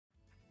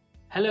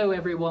Hello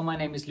everyone, my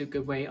name is Luke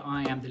Goodway.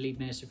 I am the lead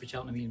minister for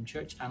Cheltenham Elim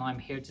Church and I'm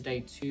here today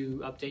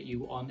to update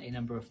you on a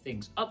number of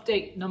things.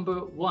 Update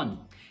number one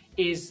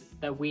is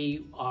that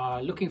we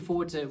are looking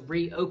forward to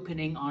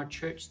reopening our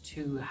church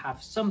to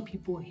have some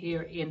people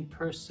here in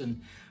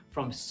person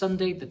from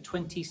Sunday the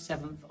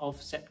 27th of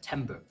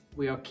September.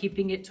 We are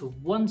keeping it to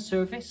one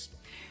service,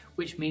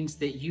 which means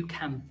that you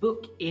can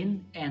book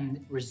in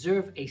and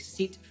reserve a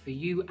seat for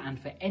you and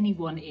for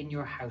anyone in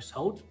your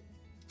household.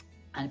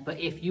 But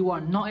if you are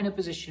not in a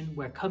position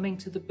where coming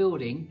to the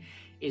building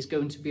is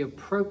going to be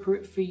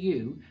appropriate for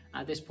you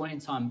at this point in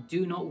time,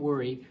 do not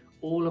worry.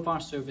 All of our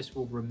service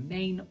will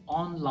remain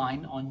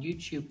online on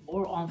YouTube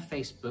or on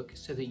Facebook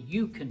so that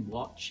you can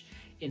watch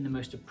in the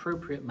most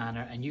appropriate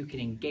manner and you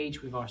can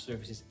engage with our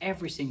services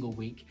every single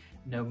week,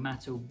 no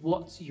matter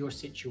what your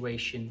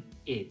situation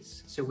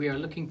is. So we are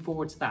looking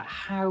forward to that.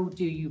 How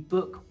do you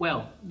book?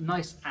 Well,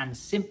 nice and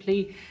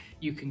simply,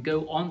 you can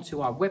go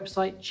onto our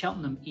website,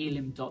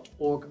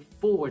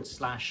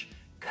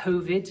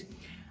 cheltenhamelim.org/COVID.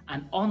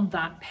 And on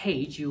that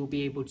page, you will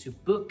be able to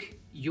book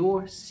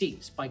your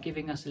seats by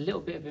giving us a little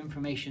bit of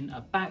information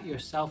about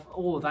yourself.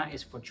 All of that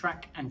is for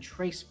track and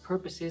trace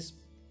purposes.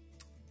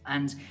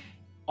 And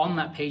on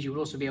that page, you will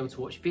also be able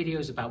to watch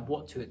videos about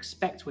what to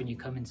expect when you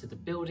come into the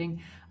building,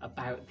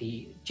 about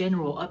the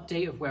general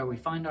update of where we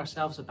find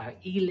ourselves, about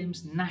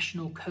Elim's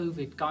national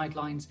COVID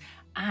guidelines,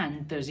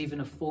 and there's even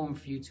a form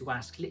for you to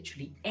ask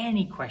literally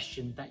any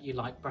question that you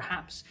like.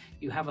 Perhaps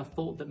you have a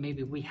thought that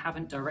maybe we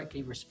haven't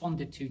directly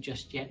responded to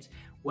just yet.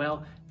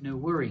 Well, no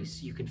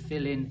worries. You can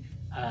fill in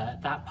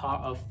that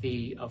part of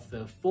the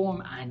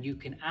form and you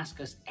can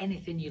ask us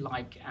anything you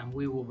like and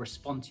we will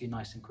respond to you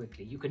nice and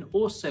quickly. You can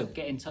also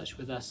get in touch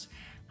with us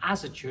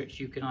as a church.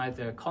 You can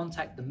either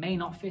contact the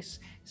main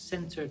office,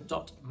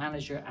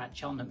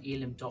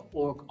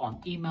 centre.manager@cheltenhameelim.org on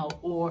email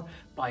or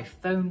by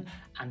phone,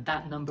 and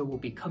that number will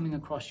be coming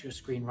across your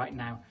screen right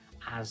now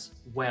as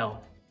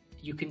well.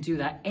 You can do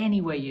that any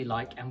way you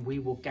like and we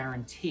will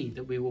guarantee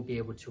that we will be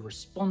able to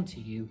respond to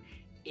you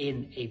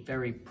in a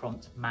very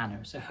prompt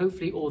manner. So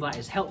hopefully all that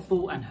is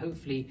helpful and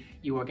hopefully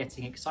you are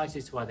getting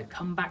excited to either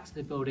come back to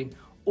the building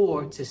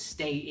or to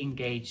stay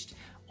engaged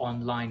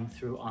online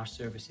through our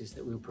services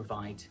that we'll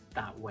provide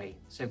that way.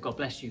 So God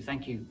bless you.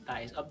 Thank you.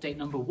 That is update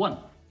number one.